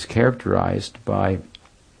is characterized by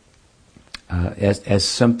as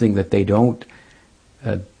something that they don't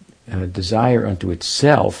desire unto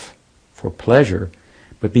itself for pleasure,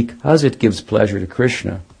 but because it gives pleasure to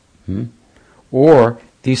Krishna. Or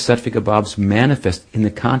these sattvika bhavs manifest in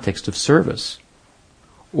the context of service.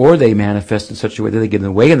 Or they manifest in such a way that they get in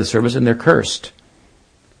the way of the service and they're cursed.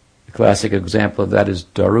 The classic example of that is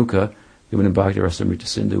Daruka, given in Bhakti Rasamrita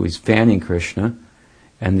Sindhu. He's fanning Krishna,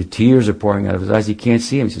 and the tears are pouring out of his eyes. He can't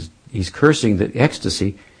see him. He says, he's cursing the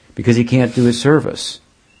ecstasy because he can't do his service.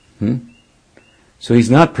 So he's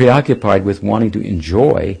not preoccupied with wanting to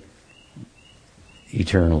enjoy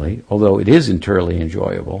eternally, although it is eternally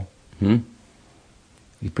enjoyable.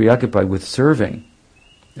 He's preoccupied with serving.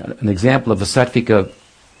 An example of a sattvika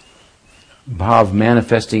bhav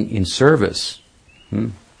manifesting in service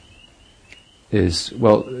is,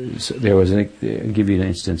 well, there was I'll give you an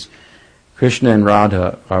instance. Krishna and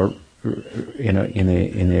Radha are in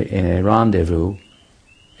a rendezvous,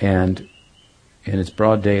 and it's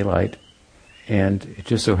broad daylight, and it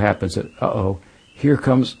just so happens that here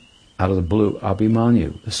comes out of the blue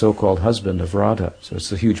Abhimanyu, the so-called husband of Radha. So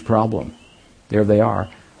it's a huge problem. There they are,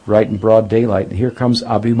 right in broad daylight, and here comes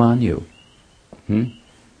Abhimanyu.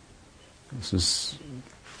 This is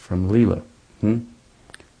from Leela.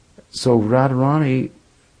 So Radharani,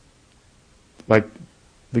 like,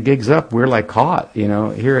 the gig's up, we're like caught,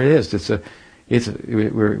 here it is.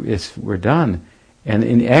 We're done. And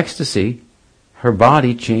in ecstasy, her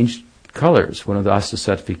body changed colors, one of the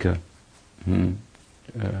Astasattvika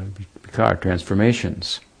vikar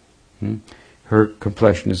transformations. Her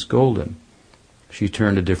complexion is golden. She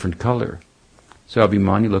turned a different color. So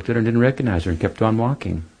Abhimanyu looked at her and didn't recognize her and kept on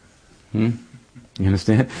walking. You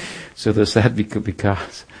understand? So the sattvika,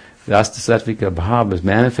 because the Astasattvika bhav is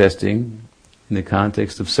manifesting in the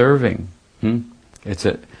context of serving.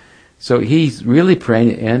 So he's really praying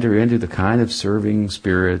to enter into the kind of serving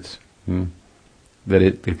spirit that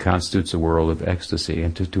it constitutes a world of ecstasy.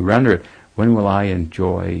 And to render it, when will I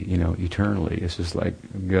enjoy, eternally? It's just like,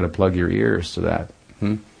 you've got to plug your ears to that.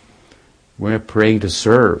 We're praying to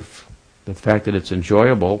serve. The fact that it's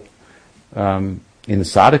enjoyable, in the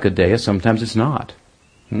sadhaka daya, sometimes it's not.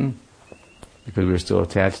 Because we're still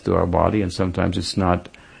attached to our body, and sometimes it's not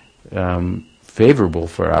favorable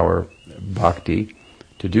for our bhakti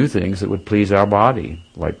to do things that would please our body,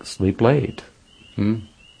 like sleep late.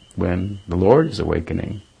 when the Lord is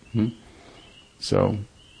awakening. So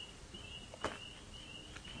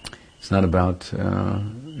it's not about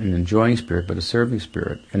an enjoying spirit, but a serving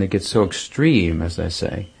spirit. And it gets so extreme, as I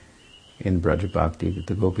say, in Braja Bhakti, that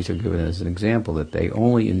the gopis are given as an example, that they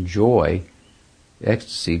only enjoy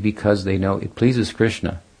ecstasy because they know it pleases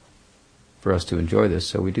Krishna for us to enjoy this,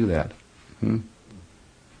 so we do that.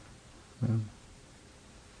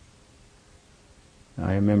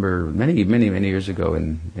 I remember many years ago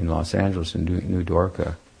in Los Angeles, in New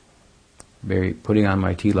Dwarka, putting on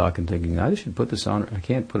my tilak and thinking, I should put this on. I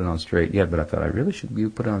can't put it on straight yet, but I thought I really should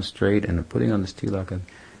put it on straight, and putting on this tilak,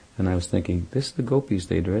 and I was thinking, this is the gopis,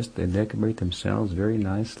 they decorate themselves very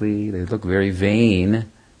nicely, they look very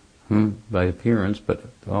vain by appearance, but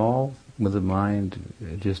all with a mind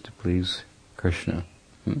just to please Krishna.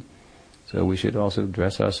 So we should also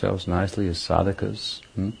dress ourselves nicely as sadhakas,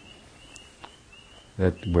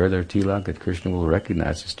 that wear their tilak, that Krishna will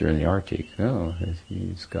recognize us during the arti. Oh,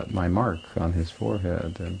 he's got my mark on his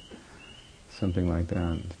forehead, and something like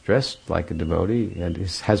that. Dressed like a devotee, and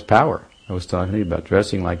has power. I was talking to you about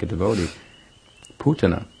dressing like a devotee.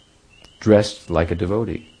 Putana, dressed like a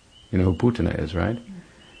devotee. You know who Putana is, right?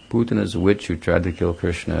 Putana is a witch who tried to kill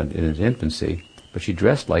Krishna in his infancy, but she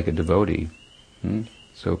dressed like a devotee.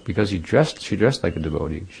 So because she dressed like a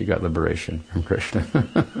devotee, she got liberation from Krishna.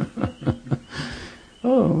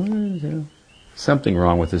 Something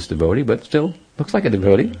wrong with this devotee, but still looks like a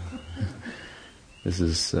devotee. This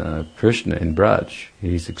is Krishna in Braj.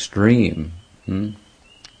 He's extreme in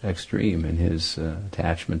his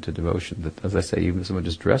attachment to devotion. That, as I say, even if someone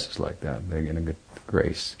just dresses like that, they're going to get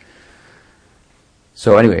grace.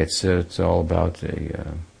 So anyway, it's all about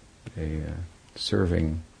a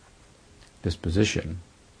serving disposition.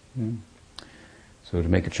 So to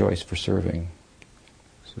make a choice for serving.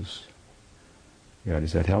 Does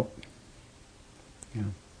that help? Yeah.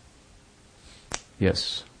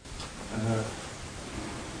 Yes.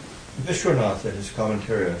 Vishwanath, in his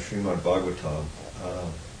commentary on Srimad Bhagavatam,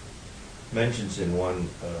 mentions in one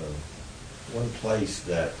place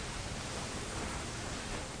that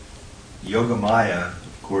Yogamaya,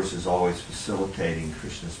 of course, is always facilitating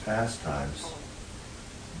Krishna's pastimes,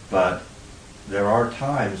 but there are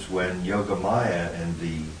times when Yogamaya and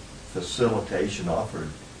the facilitation offered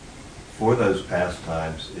for those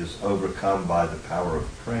pastimes is overcome by the power of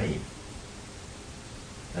prema.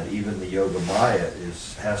 That even the Yogamaya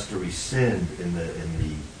has to rescind in the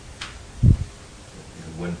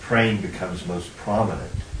when prema becomes most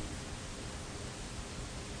prominent.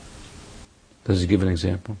 Does he give an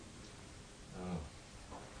example?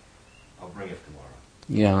 I'll bring it tomorrow.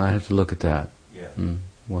 Yeah, I have to look at that. Yeah.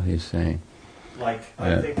 What he's saying. Like,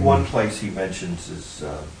 I think one place he mentions is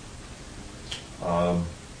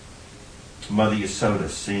Mother Yasoda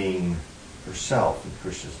seeing herself in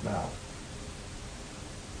Krishna's mouth.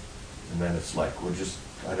 And then it's like,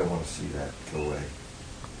 I don't want to see that, go away.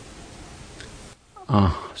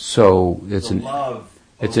 So it's the love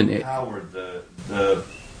overpowered the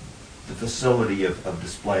facility of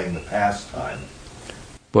displaying the pastime.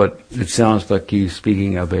 But it sounds like you're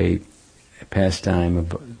speaking of a pastime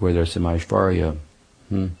where there's some Aishvarya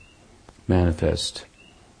manifest,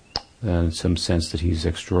 in some sense that he's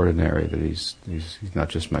extraordinary, that he's not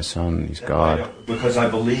just my son, he's God. Because I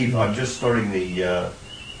believe I'm just starting the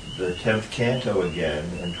 10th canto again,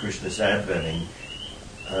 and Krishna's adventing.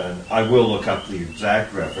 And I will look up the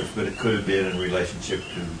exact reference, but it could have been in relationship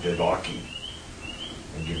to Devaki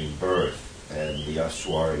and giving birth, and the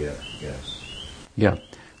Aishwarya, yes. Yeah.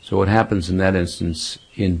 So what happens in that instance,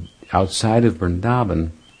 outside of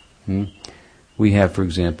Vrindavan, we have, for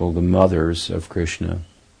example, the mothers of Krishna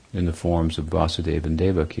in the forms of Vasudeva and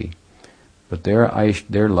Devaki. But their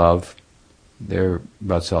love, their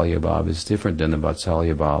Vatsalya Bhav, is different than the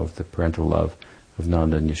Vatsalya Bhav, the parental love of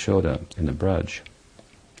Nanda and Yashoda in the Braj.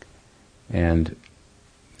 And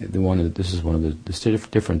this is one of the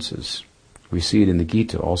differences. We see it in the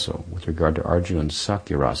Gita also, with regard to Arjuna's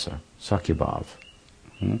Sakya Rasa, Sakya Bhav.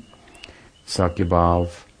 Sakya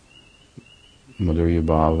Bhav, Madhurya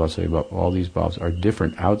Bhav, Vasudeva Bhav, all these bhavs are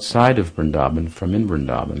different outside of Vrindavan from in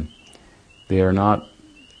Vrindavan. They are not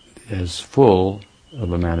as full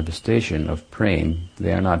of a manifestation of prema.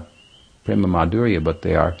 They are not prema madhurya, but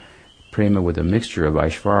they are prema with a mixture of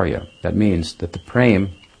Aishvarya. That means that the prema,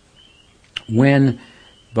 when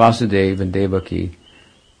Vasudeva and Devaki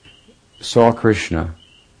saw Krishna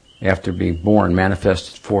after being born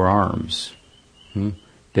manifested 4 arms,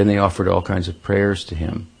 then they offered all kinds of prayers to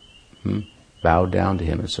him, bowed down to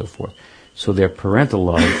him and so forth. So their parental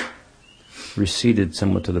love receded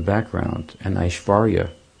somewhat to the background, and Aishvarya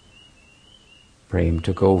prema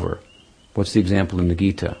took over. What's the example in the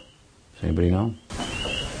Gita? Does anybody know?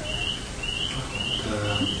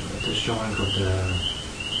 The showing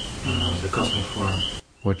of the cosmic form.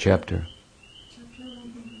 What chapter? Chapter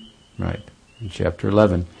 11. Right. In chapter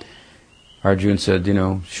 11, Arjuna said,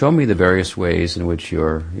 show me the various ways in which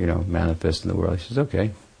you're, manifest in the world. He says,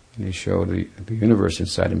 okay. And he showed the universe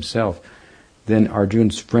inside himself. Then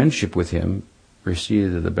Arjuna's friendship with him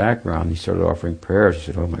receded to the background. He started offering prayers. He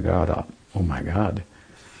said, oh my God,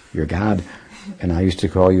 you're God. And I used to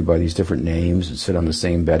call you by these different names and sit on the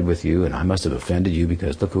same bed with you, and I must have offended you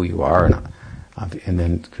because look who you are. And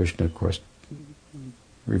then Krishna, of course,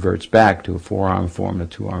 reverts back to a four-arm form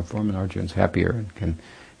and a two-arm form, and Arjuna's happier and can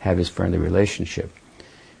have his friendly relationship.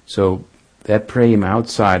 So that prema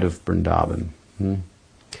outside of Vrindavan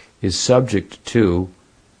is subject to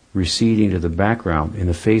receding to the background in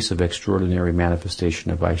the face of extraordinary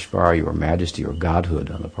manifestation of Aishvarya or majesty or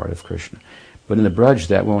godhood on the part of Krishna. But in the Braj,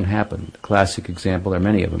 that won't happen. The classic example, there are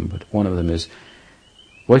many of them, but one of them is,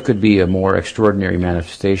 what could be a more extraordinary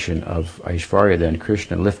manifestation of Aishvarya than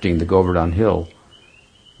Krishna lifting the Govardhan hill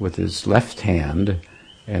with his left hand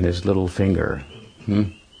and his little finger?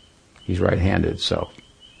 He's right-handed, so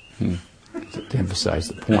to emphasize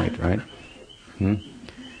the point, right?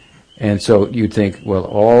 And so you'd think, well,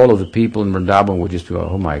 all of the people in Vrindavan would just be,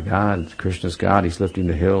 oh my God, Krishna's God, he's lifting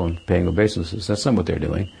the hill and paying obeisances. That's not what they're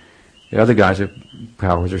doing. The other guys are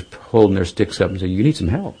powers are holding their sticks up and say, you need some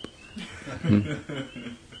help.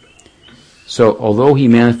 So although he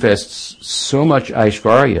manifests so much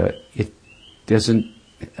Aishvarya, it doesn't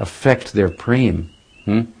affect their prema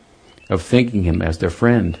of thinking him as their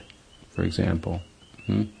friend, for example.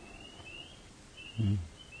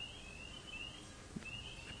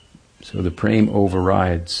 So the prema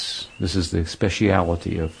overrides. This is the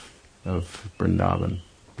speciality of Vrindavan,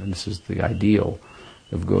 and this is the ideal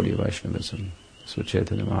of Gaudiya Vaishnavism. So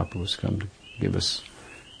Chaitanya Mahaprabhu has come to give us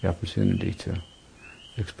the opportunity to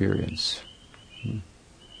experience.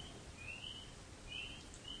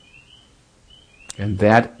 And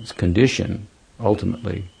that condition,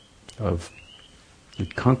 ultimately,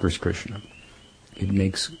 it conquers Krishna. It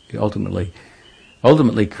makes, ultimately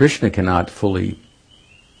Krishna cannot fully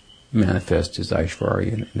manifest his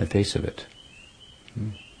Aishvarya in the face of it.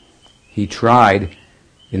 He tried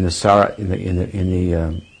in the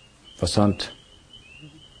Vasant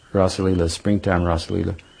Rasalila, springtime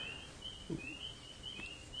Rasalila,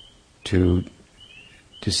 to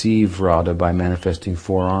deceive Radha by manifesting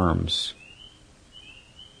four arms.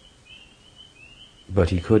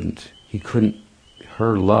 But he couldn't.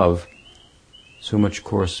 Her love so much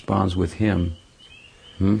corresponds with him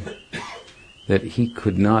that he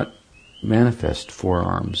could not manifest four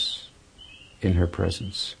arms in her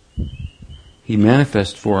presence. He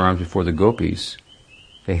manifested four arms before the gopis.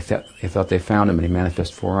 They thought they found him, and he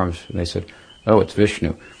manifested four arms, and they said, oh, it's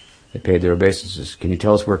Vishnu. They paid their obeisances. Can you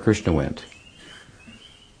tell us where Krishna went?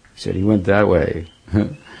 He said, he went that way.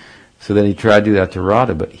 So then he tried to do that to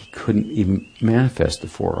Radha, but he couldn't even manifest the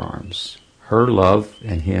four arms. Her love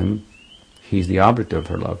and him, he's the object of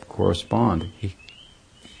her love, correspond.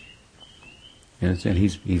 And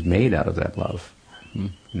he's made out of that love,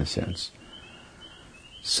 in a sense.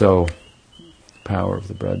 So, power of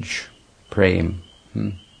the Braj, prema.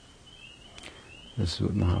 This is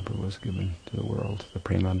what Mahaprabhu was given to the world, the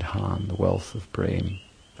Premadhan, the wealth of prema,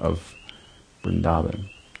 of Vrindavan.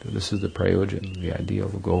 So this is the prayojan, the ideal,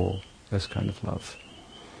 the goal, this kind of love.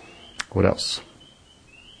 What else?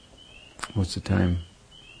 What's the time?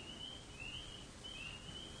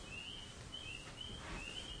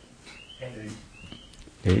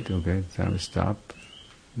 8, okay, time to stop.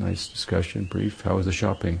 Nice discussion, brief. How was the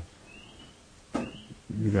shopping?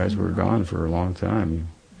 You guys were gone for a long time. You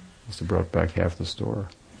must have brought back half the store.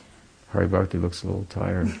 Hari Bhakti looks a little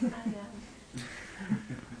tired.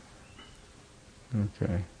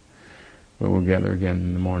 Okay. Well, we'll gather again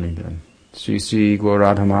in the morning then. Shri Shri Gaur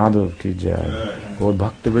Radha Madhav ki jai. Gaur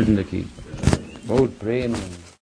Bhakta Vrinda ki. Gaur Prem.